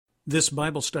This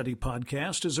Bible study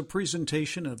podcast is a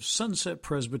presentation of Sunset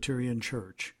Presbyterian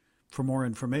Church. For more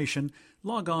information,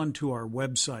 log on to our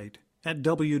website at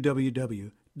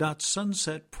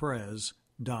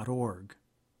www.sunsetpres.org.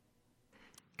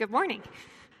 Good morning.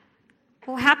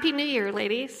 Well, Happy New Year,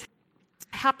 ladies.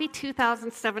 Happy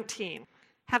 2017.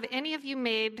 Have any of you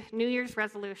made New Year's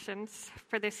resolutions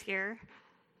for this year?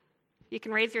 You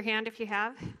can raise your hand if you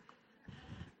have.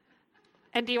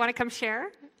 And do you want to come share?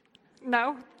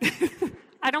 No?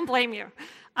 I don't blame you.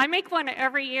 I make one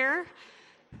every year,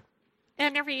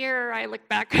 and every year I look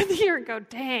back at the year and go,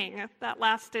 dang, that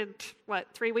lasted,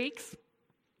 3 weeks?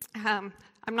 I'm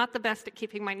not the best at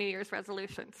keeping my New Year's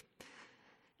resolutions.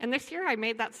 And this year I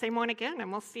made that same one again,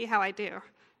 and we'll see how I do.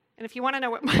 And if you want to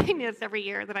know what mine is every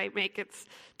year that I make, it's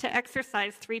to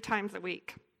exercise 3 times a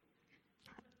week.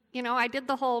 You know, I did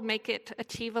the whole make it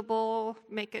achievable,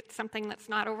 make it something that's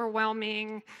not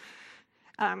overwhelming.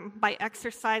 By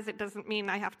exercise, it doesn't mean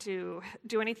I have to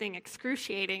do anything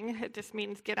excruciating. It just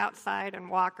means get outside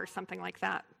and walk or something like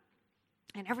that.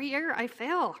 And every year I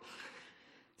fail.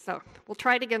 So we'll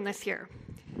try it again this year.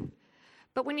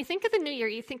 But when you think of the new year,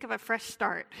 you think of a fresh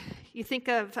start. You think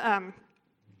of, and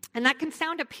that can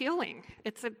sound appealing.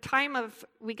 It's a time of,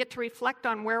 we get to reflect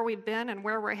on where we've been and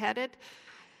where we're headed.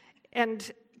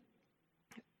 And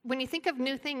when you think of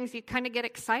new things, you kind of get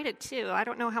excited too. I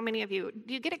don't know how many of you,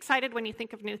 do you get excited when you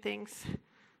think of new things?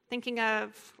 Thinking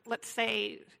of, let's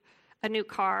say, a new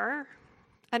car,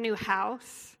 a new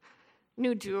house,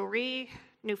 new jewelry,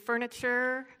 new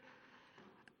furniture,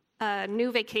 a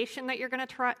new vacation that you're going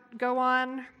to go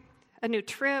on, a new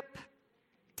trip,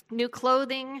 new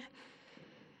clothing.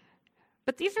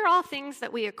 But these are all things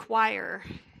that we acquire,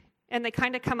 and they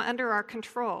kind of come under our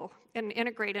control and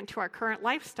integrate into our current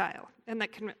lifestyle, and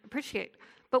that can appreciate.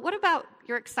 But what about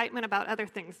your excitement about other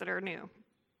things that are new?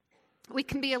 We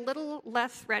can be a little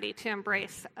less ready to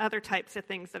embrace other types of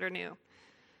things that are new,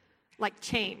 like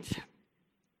change,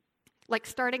 like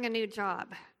starting a new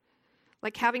job,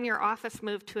 like having your office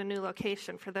moved to a new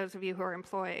location for those of you who are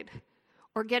employed,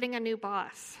 or getting a new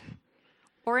boss,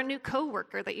 or a new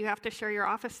coworker that you have to share your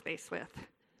office space with,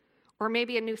 or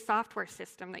maybe a new software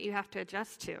system that you have to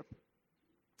adjust to.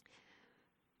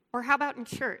 Or how about in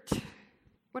church?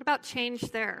 What about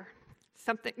change there?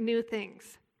 Something, new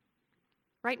things.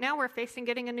 Right now we're facing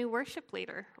getting a new worship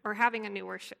leader or having a new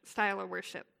worship style of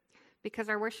worship because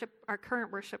our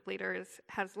current worship leader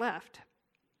has left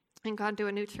and gone to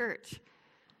a new church.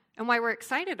 And while we're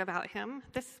excited about him,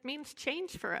 this means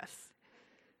change for us.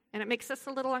 And it makes us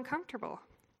a little uncomfortable.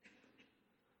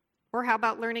 Or how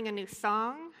about learning a new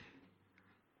song?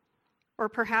 Or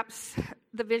perhaps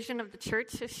the vision of the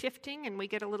church is shifting and we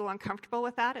get a little uncomfortable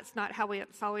with that. It's not how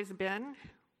it's always been.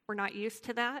 We're not used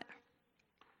to that.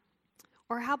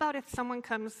 Or how about if someone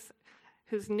comes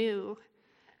who's new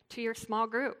to your small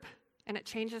group and it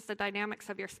changes the dynamics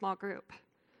of your small group?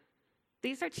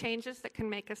 These are changes that can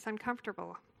make us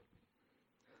uncomfortable.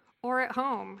 Or at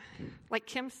home, like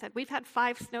Kim said, we've had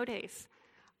 5 snow days.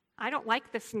 I don't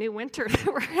like this new winter that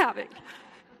we're having.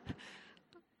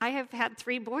 I have had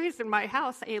 3 boys in my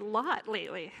house a lot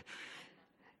lately.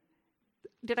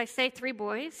 Did I say 3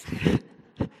 boys?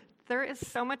 There is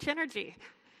so much energy,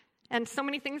 and so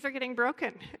many things are getting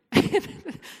broken.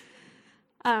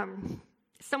 I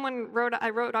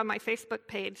wrote on my Facebook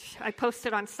page, I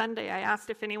posted on Sunday, I asked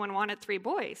if anyone wanted 3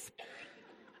 boys.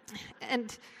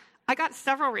 And I got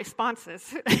several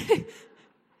responses.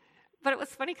 But it was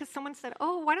funny because someone said,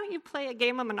 oh, why don't you play a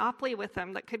game of Monopoly with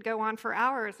them that could go on for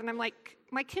hours? And I'm like,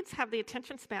 my kids have the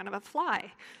attention span of a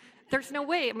fly. There's no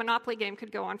way a Monopoly game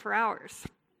could go on for hours.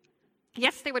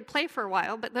 Yes, they would play for a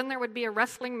while, but then there would be a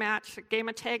wrestling match, a game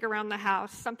of tag around the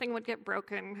house, something would get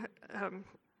broken.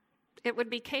 It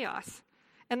would be chaos.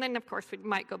 And then, of course, we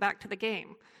might go back to the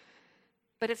game.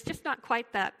 But it's just not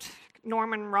quite that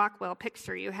Norman Rockwell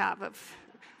picture you have of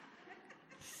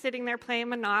sitting there playing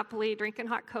Monopoly, drinking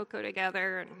hot cocoa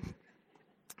together. And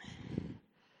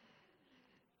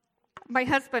my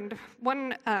husband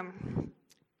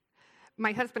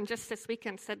just this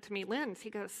weekend said to me, Linz, he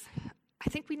goes, I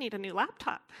think we need a new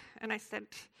laptop. And I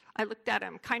looked at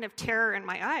him, kind of terror in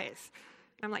my eyes.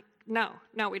 I'm like, no,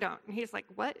 we don't. And he's like,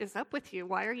 what is up with you?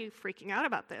 Why are you freaking out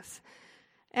about this?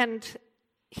 And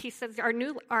he says,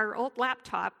 our old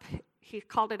laptop, he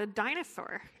called it a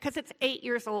dinosaur because it's 8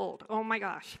 years old. Oh my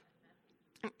gosh.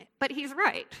 But he's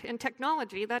right. In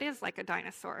technology, that is like a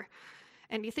dinosaur.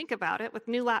 And you think about it, with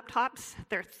new laptops,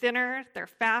 they're thinner, they're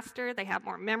faster, they have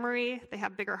more memory, they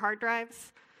have bigger hard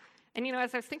drives. And you know,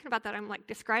 as I was thinking about that, I'm like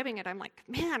describing it, I'm like,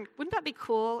 man, wouldn't that be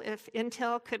cool if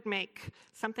Intel could make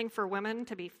something for women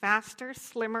to be faster,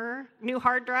 slimmer, new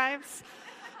hard drives?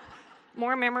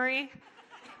 more memory.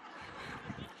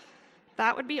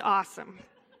 That would be awesome.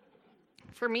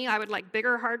 For me, I would like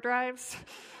bigger hard drives.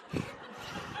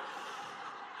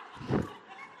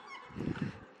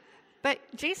 But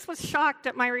Jace was shocked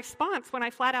at my response when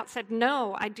I flat out said,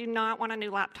 no, I do not want a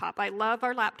new laptop. I love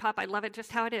our laptop. I love it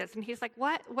just how it is. And he's like,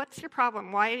 what? What's your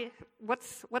problem?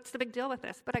 What's the big deal with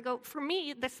this? But I go, for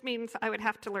me, this means I would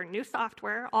have to learn new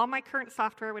software. All my current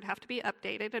software would have to be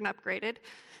updated and upgraded.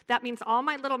 That means all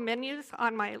my little menus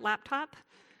on my laptop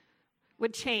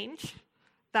would change.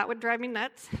 That would drive me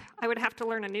nuts. I would have to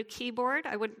learn a new keyboard.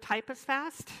 I wouldn't type as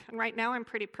fast. And right now I'm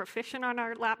pretty proficient on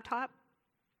our laptop.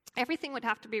 Everything would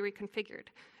have to be reconfigured,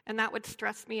 and that would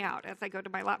stress me out as I go to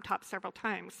my laptop several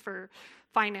times for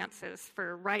finances,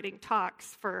 for writing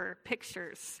talks, for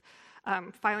pictures,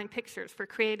 filing pictures, for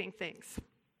creating things.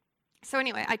 So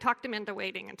anyway, I talked him into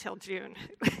waiting until June.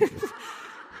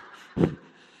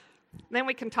 Then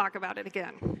we can talk about it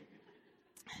again.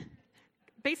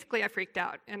 Basically, I freaked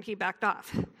out, and he backed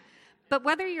off. But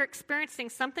whether you're experiencing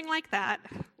something like that,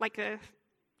 like a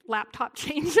laptop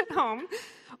change at home,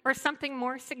 or something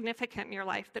more significant in your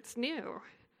life that's new,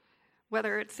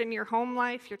 whether it's in your home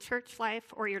life, your church life,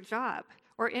 or your job,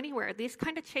 or anywhere, these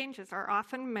kind of changes are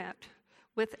often met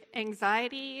with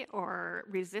anxiety or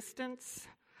resistance,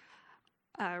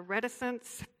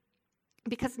 reticence,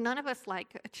 because none of us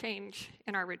like a change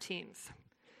in our routines.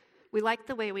 We like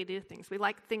the way we do things. We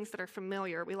like things that are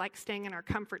familiar. We like staying in our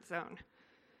comfort zone.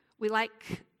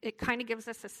 It kind of gives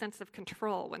us a sense of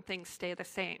control when things stay the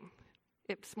same.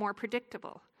 It's more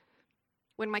predictable.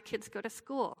 When my kids go to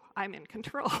school, I'm in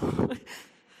control.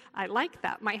 I like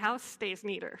that. My house stays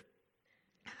neater.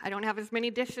 I don't have as many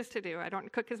dishes to do. I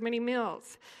don't cook as many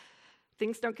meals.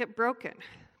 Things don't get broken.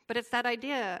 But it's that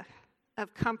idea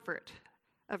of comfort,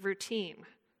 of routine,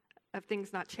 of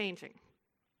things not changing.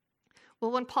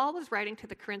 Well, when Paul was writing to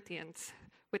the Corinthians,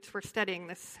 which we're studying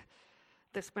this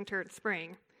winter and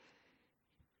spring,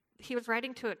 he was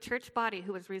writing to a church body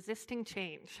who was resisting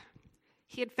change.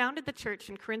 He had founded the church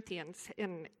in Corinthians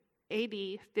in AD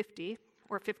 50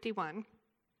 or 51.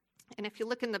 And if you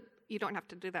look you don't have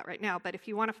to do that right now, but if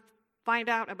you want to find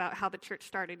out about how the church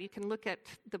started, you can look at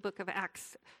the book of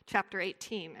Acts, chapter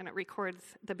 18, and it records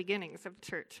the beginnings of the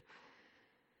church.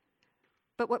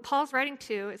 But what Paul's writing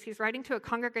to is he's writing to a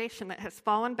congregation that has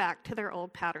fallen back to their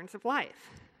old patterns of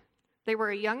life. They were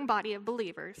a young body of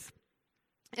believers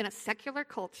in a secular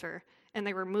culture, and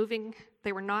they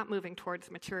were not moving towards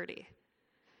maturity.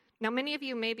 Now, many of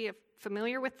you may be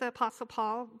familiar with the Apostle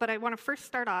Paul, but I want to first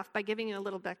start off by giving you a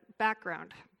little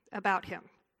background about him.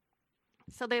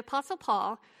 So the Apostle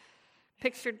Paul,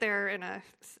 pictured there in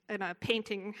a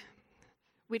painting,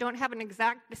 we don't have an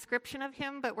exact description of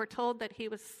him, but we're told that he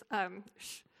was,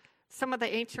 some of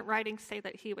the ancient writings say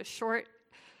that he was short,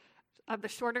 of the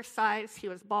shorter size, he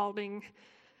was balding,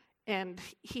 and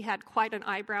he had quite an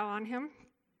eyebrow on him,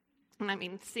 and I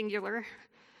mean singular.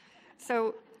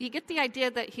 So you get the idea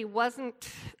that he wasn't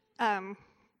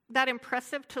that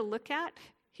impressive to look at.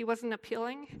 He wasn't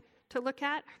appealing to look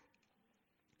at.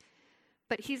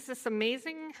 But he's this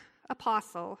amazing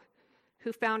apostle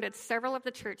who founded several of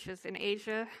the churches in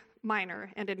Asia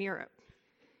Minor and in Europe.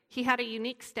 He had a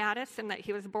unique status in that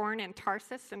he was born in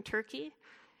Tarsus in Turkey,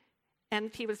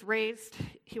 and he was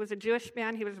a Jewish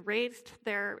man. He was raised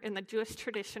there in the Jewish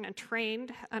tradition and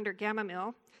trained under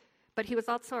Gamaliel, but he was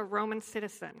also a Roman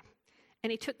citizen. And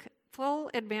he took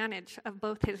full advantage of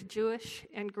both his Jewish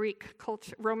and Greek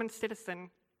culture, Roman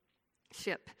citizenship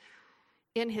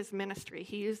in his ministry.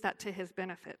 He used that to his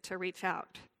benefit to reach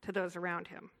out to those around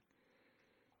him.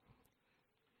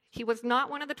 He was not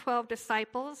one of the 12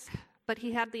 disciples, but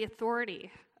he had the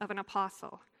authority of an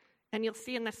apostle. And you'll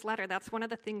see in this letter, that's one of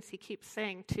the things he keeps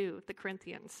saying to the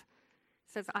Corinthians.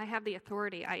 He says, I have the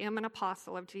authority. I am an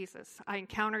apostle of Jesus. I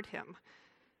encountered him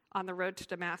on the road to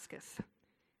Damascus.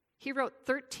 He wrote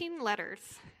 13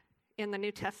 letters in the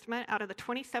New Testament. Out of the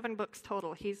 27 books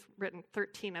total, he's written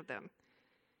 13 of them.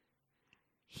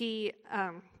 He,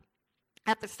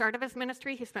 at the start of his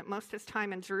ministry, he spent most of his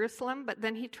time in Jerusalem, but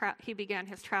then he began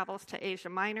his travels to Asia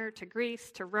Minor, to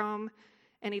Greece, to Rome,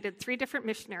 and he did 3 different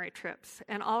missionary trips,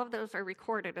 and all of those are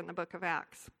recorded in the book of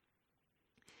Acts.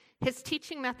 His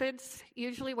teaching methods,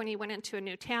 usually when he went into a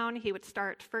new town, he would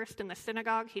start first in the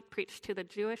synagogue. He'd preach to the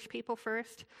Jewish people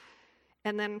first,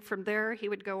 and then from there he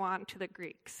would go on to the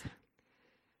Greeks.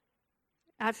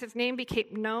 As his name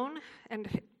became known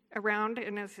and around,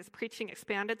 and as his preaching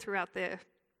expanded throughout the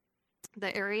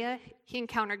area, he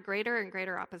encountered greater and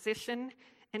greater opposition,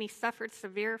 and he suffered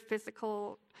severe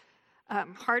physical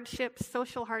hardships,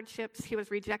 social hardships. He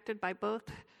was rejected by both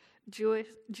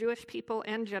Jewish people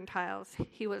and Gentiles.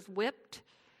 He was whipped,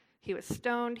 He was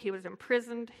stoned, he was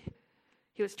imprisoned,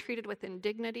 he was treated with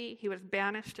indignity, he was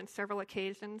banished on several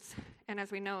occasions, and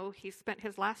as we know, he spent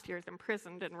his last years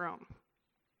imprisoned in Rome.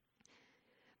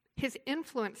 His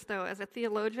influence, though, as a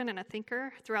theologian and a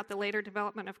thinker throughout the later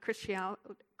development of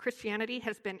Christianity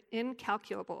has been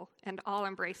incalculable and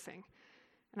all-embracing.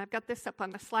 And I've got this up on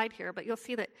the slide here, but you'll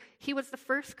see that he was the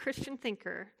first Christian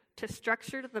thinker to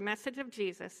structure the message of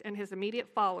Jesus and his immediate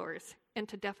followers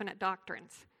into definite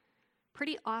doctrines.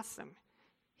 Pretty awesome.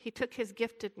 He took his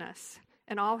giftedness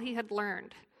and all he had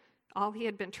learned, all he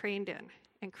had been trained in,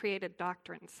 and created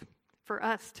doctrines for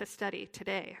us to study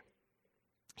today.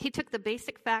 He took the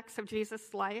basic facts of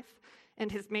Jesus' life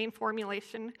and his main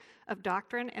formulation of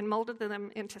doctrine and molded them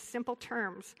into simple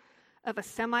terms of a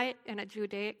Semite and a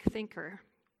Judaic thinker,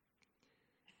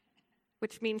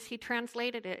 which means he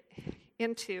translated it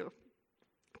into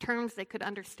terms they could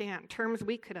understand, terms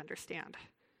we could understand.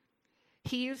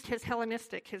 He used his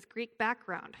Hellenistic, his Greek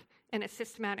background, and his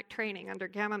systematic training under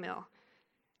Gamaliel,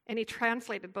 and he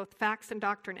translated both facts and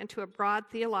doctrine into a broad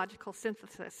theological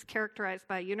synthesis characterized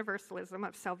by universalism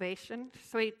of salvation.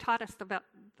 So he taught us about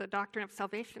the doctrine of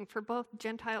salvation for both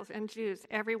Gentiles and Jews,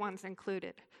 everyone's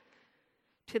included.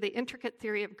 To the intricate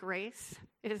theory of grace,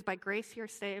 it is by grace you're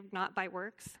saved, not by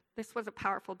works. This was a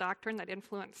powerful doctrine that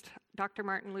influenced Dr.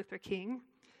 Martin Luther King,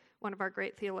 one of our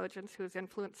great theologians who has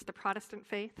influenced the Protestant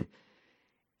faith.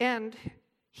 And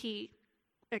he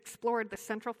explored the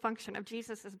central function of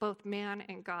Jesus as both man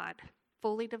and God,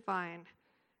 fully divine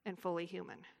and fully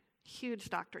human. Huge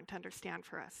doctrine to understand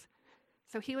for us.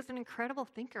 So he was an incredible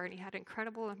thinker, and he had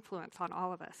incredible influence on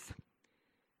all of us.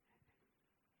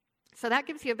 So that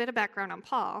gives you a bit of background on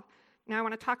Paul. Now I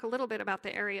want to talk a little bit about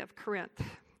the area of Corinth.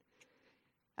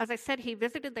 As I said, he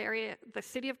visited the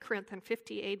city of Corinth in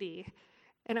 50 AD,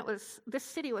 and this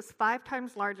city was 5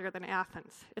 times larger than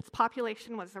Athens. Its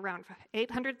population was around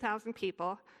 800,000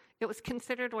 people. It was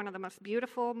considered one of the most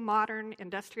beautiful, modern,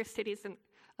 industrious cities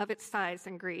of its size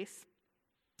in Greece.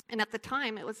 And at the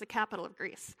time, it was the capital of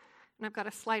Greece. And I've got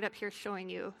a slide up here showing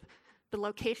you the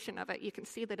location of it. You can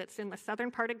see that it's in the southern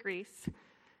part of Greece,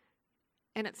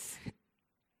 and it's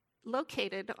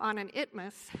located on an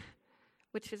isthmus,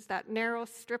 which is that narrow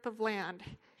strip of land.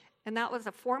 And that was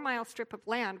a 4-mile strip of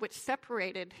land which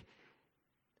separated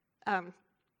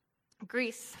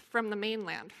Greece from the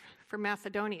mainland, from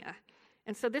Macedonia.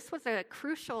 And so this was a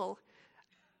crucial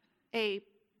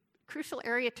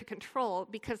area to control,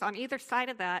 because on either side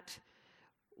of that,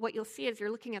 what you'll see as you're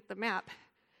looking at the map,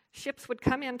 ships would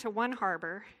come into one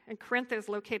harbor, and Corinth is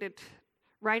located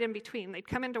right in between. They'd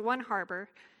come into one harbor,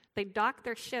 they'd dock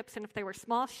their ships, and if they were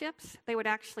small ships, they would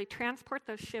actually transport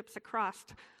those ships across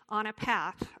on a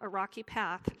path, a rocky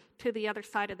path, to the other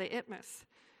side of the isthmus,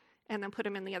 and then put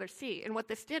them in the other sea. And what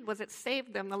this did was it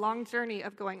saved them the long journey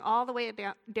of going all the way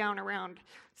down around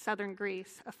southern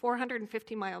Greece, a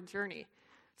 450-mile journey.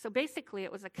 So basically,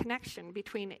 it was a connection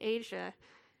between Asia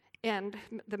and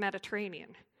the Mediterranean.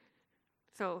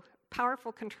 So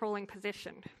powerful controlling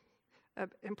position, an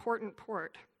important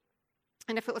port.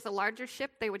 And if it was a larger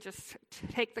ship, they would just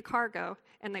take the cargo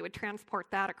and they would transport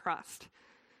that across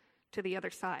to the other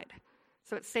side.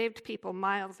 So it saved people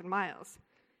miles and miles.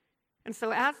 And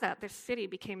so as that, this city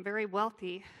became very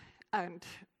wealthy and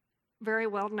very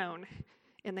well known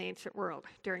in the ancient world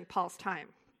during Paul's time.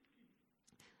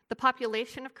 The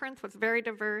population of Corinth was very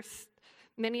diverse.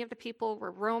 Many of the people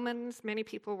were Romans. Many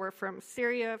people were from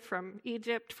Syria, from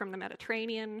Egypt, from the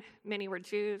Mediterranean. Many were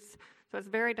Jews. So it was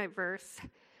very diverse.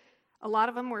 A lot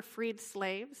of them were freed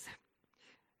slaves.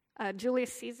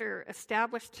 Julius Caesar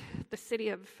established the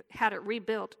city had it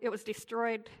rebuilt. It was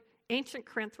destroyed. Ancient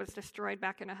Corinth was destroyed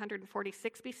back in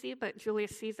 146 BC, but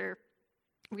Julius Caesar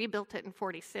rebuilt it in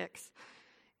 46.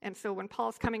 And so when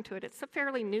Paul's coming to it, it's a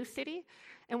fairly new city.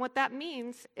 And what that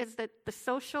means is that the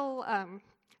social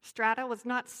strata was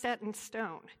not set in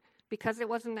stone. Because it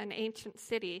wasn't an ancient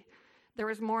city, there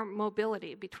was more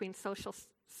mobility between social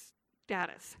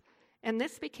status. And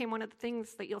this became one of the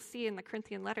things that you'll see in the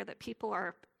Corinthian letter that people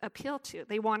are appealed to.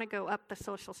 They want to go up the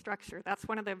social structure. That's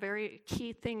one of the very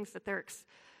key things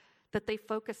that they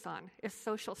focus on is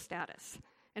social status,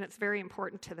 and it's very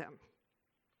important to them.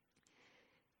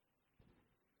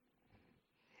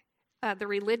 The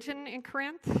religion in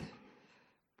Corinth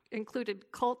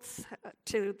included cults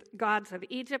to gods of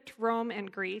Egypt, Rome,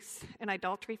 and Greece, and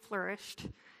idolatry flourished.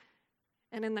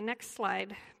 And in the next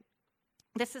slide,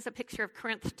 this is a picture of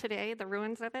Corinth today, the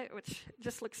ruins of it, which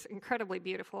just looks incredibly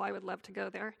beautiful. I would love to go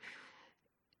there.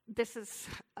 This is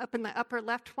up in the upper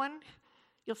left one.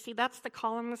 You'll see that's the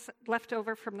columns left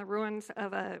over from the ruins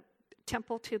of a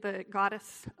temple to the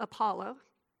goddess Apollo,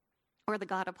 or the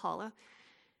god Apollo.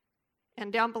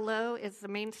 And down below is the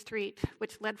main street,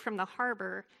 which led from the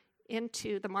harbor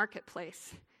into the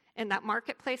marketplace. And that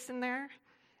marketplace in there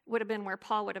would have been where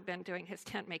Paul would have been doing his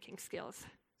tent-making skills.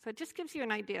 So it just gives you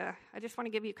an idea. I just want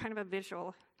to give you kind of a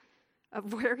visual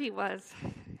of where he was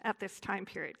at this time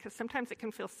period, because sometimes it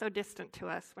can feel so distant to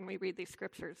us when we read these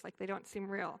scriptures, like they don't seem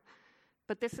real.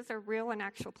 But this is a real and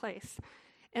actual place.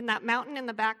 And that mountain in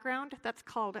the background, that's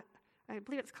called, I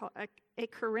believe it's called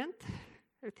Corinth.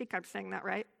 I think I'm saying that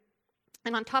right.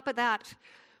 And on top of that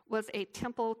was a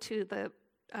temple to the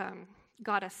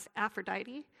goddess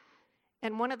Aphrodite.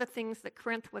 And one of the things that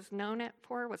Corinth was known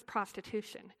for was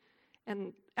prostitution.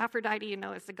 And Aphrodite,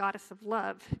 is the goddess of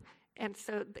love. And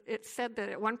so it said that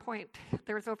at one point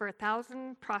there was over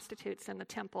 1,000 prostitutes in the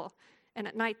temple, and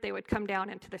at night they would come down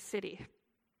into the city.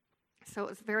 So it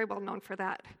was very well known for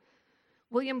that.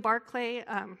 William Barclay,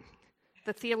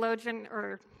 the theologian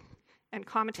and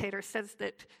commentator, says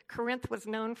that Corinth was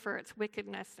known for its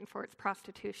wickedness and for its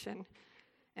prostitution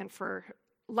and for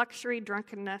luxury,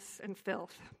 drunkenness, and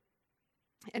filth.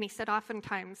 And he said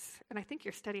oftentimes, and I think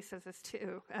your study says this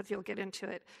too, as you'll get into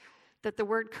it, that the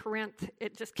word Corinth,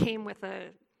 it just came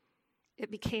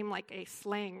it became like a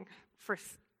slang for,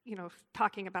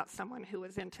 talking about someone who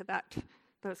was into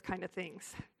those kind of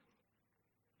things.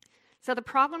 So the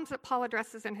problems that Paul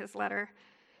addresses in his letter,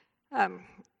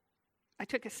 I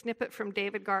took a snippet from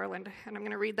David Garland, and I'm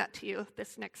going to read that to you.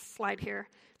 This next slide here.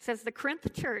 It says, the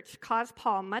Corinth church caused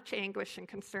Paul much anguish and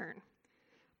concern.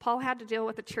 Paul had to deal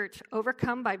with a church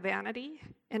overcome by vanity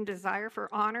and desire for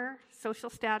honor,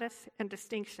 social status, and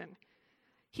distinction.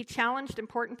 He challenged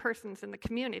important persons in the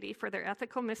community for their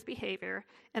ethical misbehavior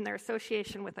and their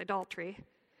association with adultery.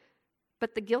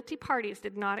 But the guilty parties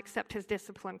did not accept his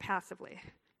discipline passively.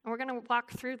 And we're going to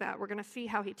walk through that. We're going to see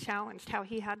how he challenged, how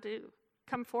he had to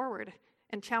come forward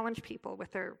and challenge people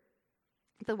with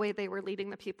the way they were leading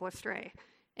the people astray.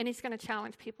 And he's going to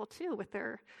challenge people, too, with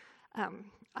their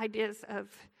ideas of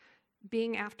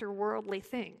being after worldly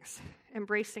things,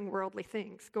 embracing worldly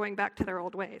things, going back to their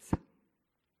old ways.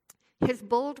 His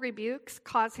bold rebukes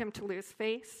caused him to lose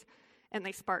face, and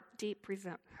they sparked deep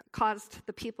resentment, caused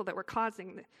the people that were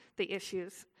causing the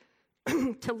issues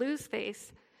to lose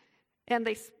face, and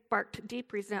they sparked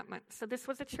deep resentment. So this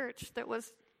was a church that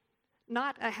was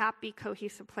not a happy,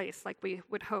 cohesive place like we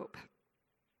would hope.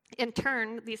 In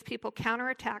turn, these people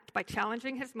counterattacked by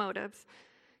challenging his motives,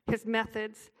 his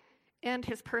methods, and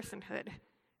his personhood.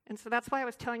 And so that's why I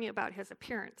was telling you about his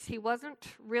appearance. He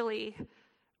wasn't really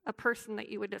a person that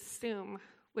you would assume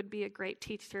would be a great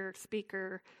teacher,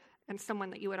 speaker, and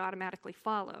someone that you would automatically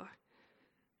follow.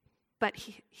 But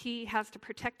he has to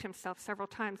protect himself several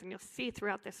times, and you'll see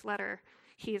throughout this letter,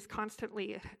 he is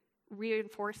constantly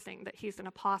reinforcing that he's an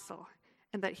apostle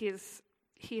and that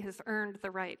he has earned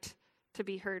the right to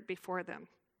be heard before them,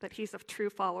 that he's a true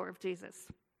follower of Jesus.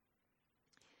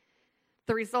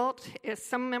 The result is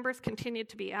some members continued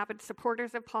to be avid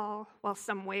supporters of Paul, while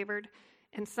some wavered,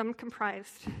 and some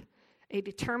comprised a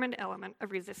determined element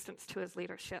of resistance to his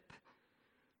leadership.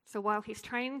 So while he's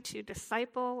trying to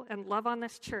disciple and love on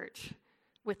this church,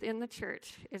 within the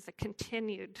church is a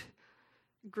continued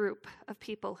group of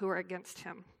people who are against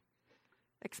him,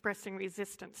 expressing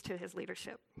resistance to his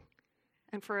leadership.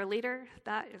 And for a leader,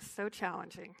 that is so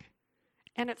challenging.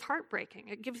 And it's heartbreaking.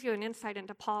 It gives you an insight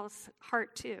into Paul's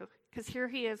heart, too, because here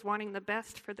he is wanting the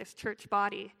best for this church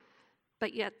body,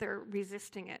 but yet they're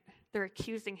resisting it. They're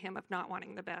accusing him of not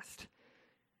wanting the best.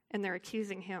 And they're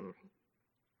accusing him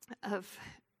of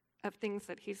things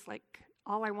that he's like,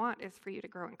 all I want is for you to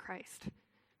grow in Christ.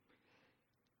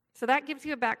 So that gives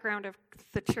you a background of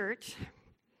the church.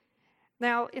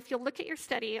 Now, if you'll look at your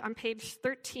study on page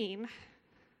 13,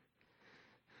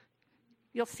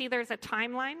 you'll see there's a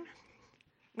timeline.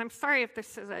 And I'm sorry if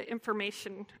this is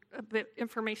a bit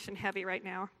information heavy right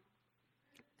now.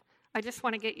 I just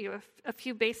want to get you a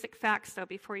few basic facts, though,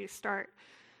 before you start.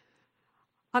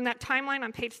 On that timeline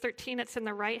on page 13, it's in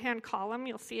the right-hand column.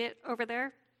 You'll see it over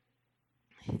there.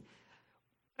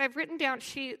 I've written down,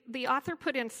 the author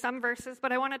put in some verses,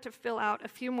 but I wanted to fill out a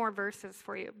few more verses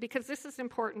for you, because this is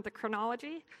important. The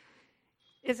chronology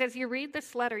is, as you read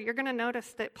this letter, you're going to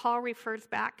notice that Paul refers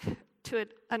back to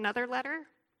another letter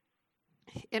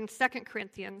in 2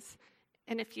 Corinthians.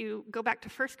 And if you go back to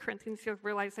 1 Corinthians, you'll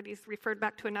realize that he's referred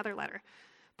back to another letter.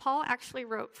 Paul actually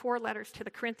wrote 4 letters to the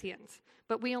Corinthians,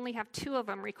 but we only have 2 of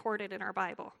them recorded in our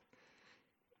Bible.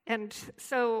 And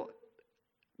so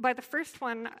by the first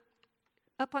one,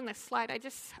 up on this slide, I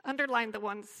just underlined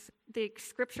the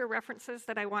scripture references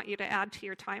that I want you to add to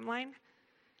your timeline.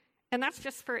 And that's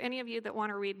just for any of you that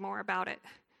want to read more about it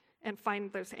and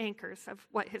find those anchors of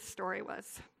what his story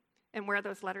was and where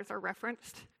those letters are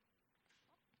referenced.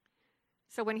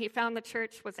 So when he found the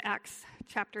church was Acts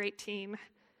chapter 18.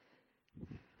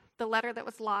 The letter that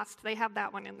was lost, they have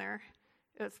that one in there.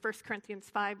 It was 1 Corinthians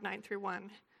 5, 9 through 1.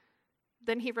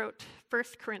 Then he wrote 1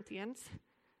 Corinthians.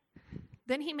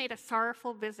 Then he made a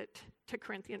sorrowful visit to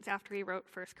Corinthians after he wrote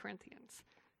 1 Corinthians.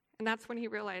 And that's when he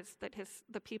realized that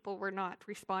the people were not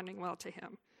responding well to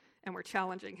him and were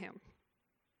challenging him.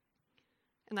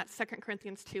 And that's 2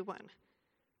 Corinthians 2:1.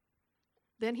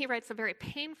 Then he writes a very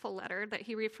painful letter that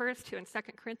he refers to in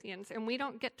 2 Corinthians, and we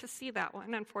don't get to see that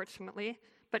one, unfortunately,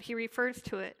 but he refers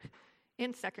to it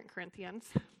in 2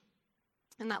 Corinthians,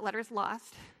 and that letter's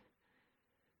lost.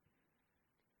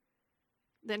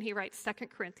 Then he writes 2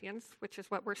 Corinthians, which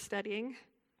is what we're studying,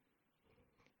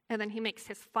 and then he makes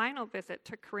his final visit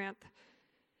to Corinth,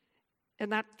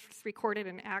 and that's recorded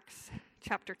in Acts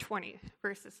chapter 20,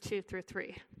 verses 2 through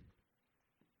 3.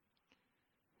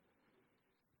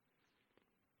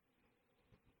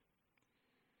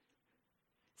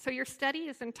 So your study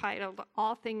is entitled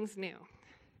All Things New.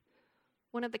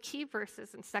 One of the key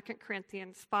verses in 2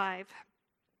 Corinthians 5,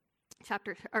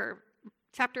 chapter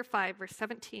 5, verse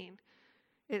 17,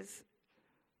 is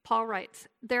Paul writes,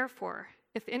 "Therefore,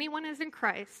 if anyone is in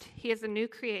Christ, he is a new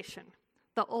creation.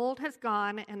 The old has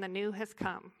gone and the new has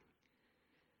come."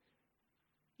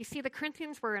 You see, the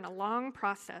Corinthians were in a long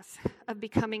process of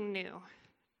becoming new,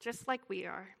 just like we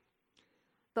are.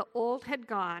 The old had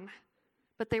gone,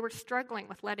 but they were struggling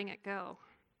with letting it go.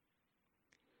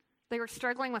 They were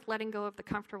struggling with letting go of the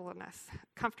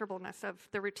comfortableness of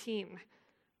the routine,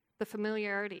 the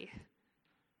familiarity,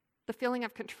 the feeling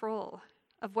of control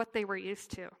of what they were used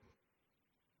to.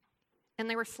 And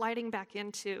they were sliding back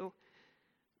into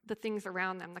the things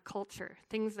around them, the culture,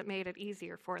 things that made it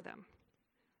easier for them.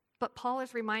 But Paul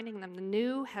is reminding them the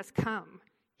new has come.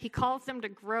 He calls them to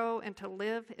grow and to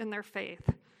live in their faith,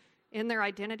 in their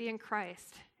identity in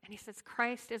Christ. And he says,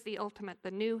 Christ is the ultimate. The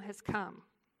new has come.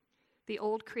 The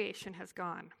old creation has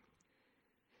gone.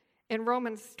 In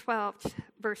Romans 12,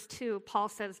 verse 2, Paul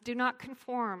says, "Do not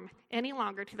conform any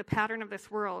longer to the pattern of this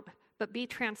world, but be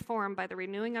transformed by the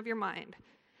renewing of your mind.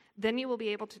 Then you will be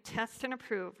able to test and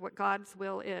approve what God's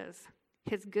will is,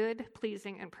 his good,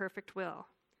 pleasing, and perfect will."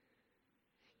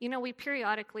 You know, we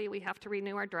have to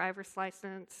renew our driver's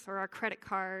license or our credit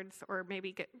cards, or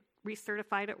maybe get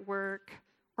recertified at work,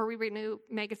 or we renew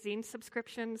magazine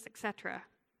subscriptions, etc.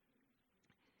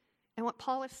 And what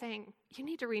Paul is saying, you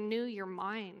need to renew your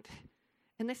mind.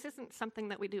 And this isn't something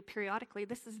that we do periodically.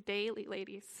 This is daily,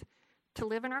 ladies. To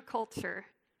live in our culture,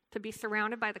 to be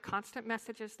surrounded by the constant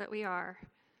messages that we are,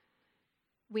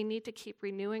 we need to keep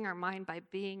renewing our mind by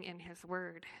being in his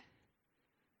word,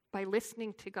 by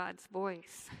listening to God's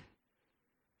voice,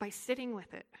 by sitting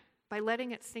with it, by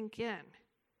letting it sink in.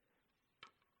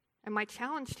 And my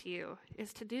challenge to you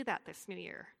is to do that this new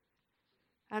year.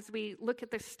 As we look at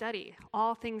this study,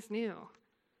 All Things New,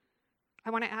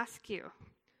 I want to ask you,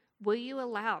 will you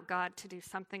allow God to do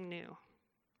something new?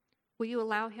 Will you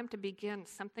allow him to begin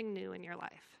something new in your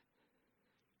life?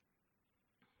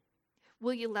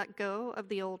 Will you let go of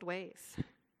the old ways?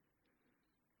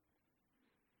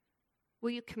 Will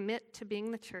you commit to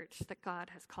being the church that God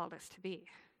has called us to be?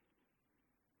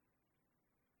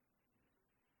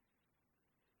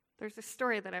 There's a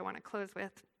story that I want to close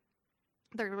with.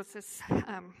 There was this,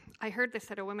 I heard this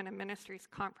at a Women in Ministries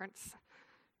conference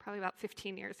probably about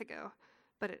 15 years ago,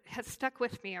 but it has stuck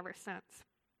with me ever since.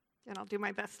 And I'll do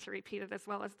my best to repeat it as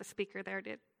well as the speaker there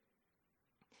did.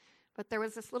 But there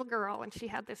was this little girl, and she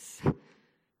had this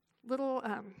little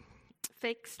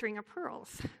fake string of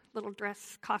pearls, little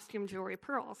dress costume jewelry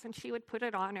pearls, and she would put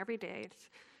it on every day.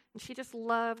 And she just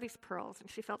loved these pearls, and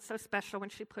she felt so special when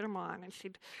she put them on,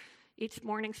 and each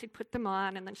morning she'd put them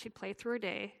on, and then she'd play through her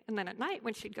day. And then at night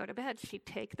when she'd go to bed, she'd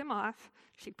take them off,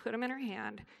 she'd put them in her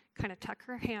hand, kind of tuck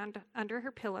her hand under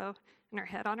her pillow and her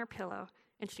head on her pillow,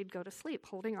 and she'd go to sleep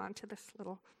holding on to this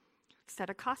little set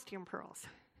of costume pearls.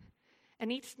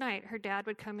 And each night her dad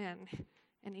would come in,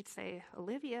 and he'd say,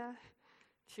 "Olivia."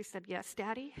 She said, "Yes,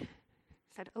 Daddy."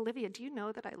 He said, "Olivia, do you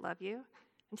know that I love you?"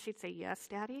 And she'd say, "Yes,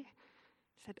 Daddy."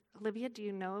 He said, "Olivia, do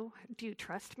you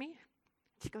trust me?"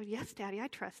 She'd go, "Yes, Daddy, I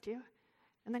trust you."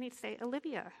 And then he'd say,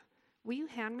 "Olivia, will you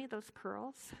hand me those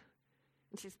pearls?"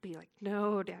 And she'd be like,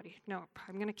 "No, Daddy, no,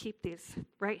 I'm going to keep these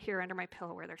right here under my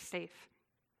pillow where they're safe."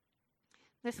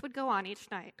 This would go on each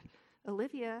night.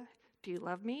 "Olivia, do you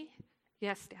love me?"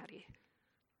 "Yes, Daddy."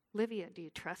 "Olivia, do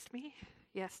you trust me?"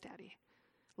 "Yes, Daddy."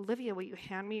 "Olivia, will you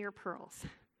hand me your pearls?"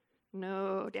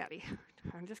 "No, Daddy,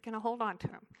 I'm just going to hold on to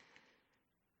them."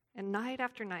 And night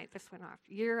after night, this went off,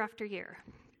 year after year.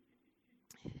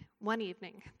 One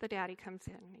evening, the daddy comes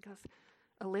in and he goes,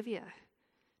 "Olivia,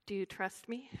 do you trust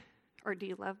me? Or do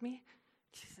you love me?"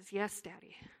 She says, yes,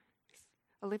 Daddy.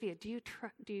 Olivia, do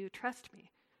you trust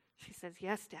me? She says,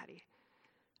 yes, Daddy.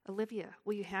 Olivia,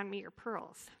 will you hand me your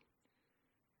pearls?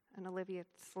 And Olivia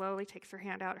slowly takes her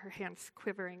hand out, her hand's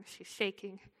quivering, she's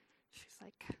shaking. She's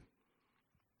like,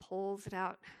 pulls it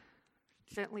out,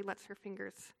 gently lets her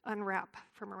fingers unwrap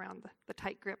from around the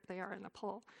tight grip they are in the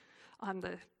pull on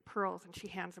the pearls, and she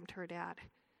hands them to her dad.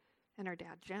 And her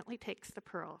dad gently takes the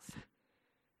pearls,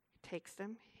 takes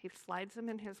them, he slides them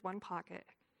in his one pocket,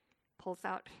 pulls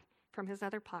out from his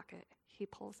other pocket, he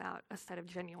pulls out a set of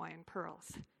genuine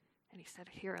pearls. And he said,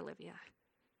 here, Olivia.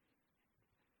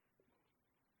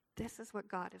 This is what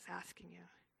God is asking you.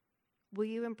 Will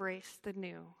you embrace the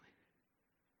new?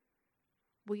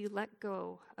 Will you let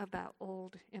go of that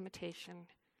old imitation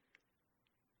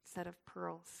set of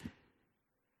pearls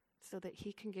so that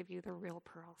he can give you the real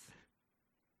pearls,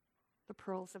 the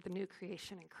pearls of the new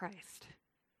creation in Christ?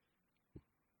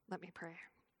 Let me pray.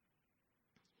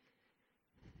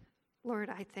 Lord,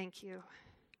 I thank you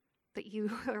that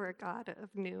you are a God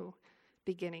of new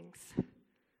beginnings.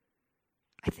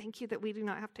 I thank you that we do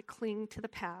not have to cling to the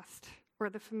past or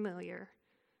the familiar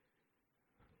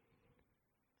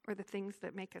or the things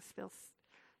that make us feel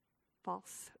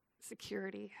false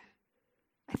security.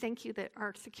 I thank you that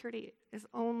our security is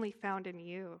only found in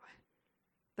you,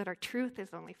 that our truth is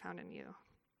only found in you,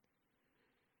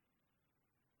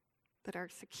 that our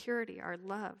security, our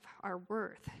love, our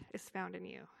worth is found in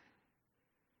you.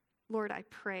 Lord, I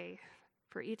pray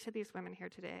for each of these women here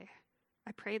today.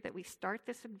 I pray that we start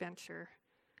this adventure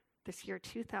this year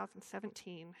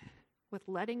 2017 with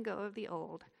letting go of the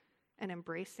old and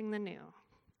embracing the new,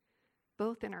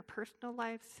 both in our personal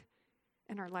lives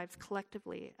and our lives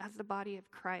collectively as the body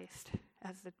of Christ,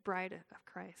 as the bride of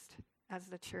Christ, as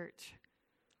the church.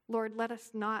 Lord, let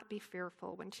us not be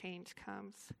fearful when change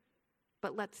comes,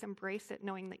 but let's embrace it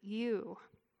knowing that you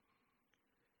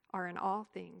are in all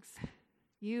things.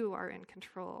 You are in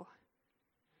control.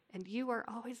 And you are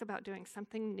always about doing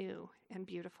something new and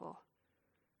beautiful.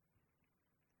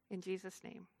 In Jesus'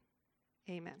 name,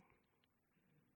 amen.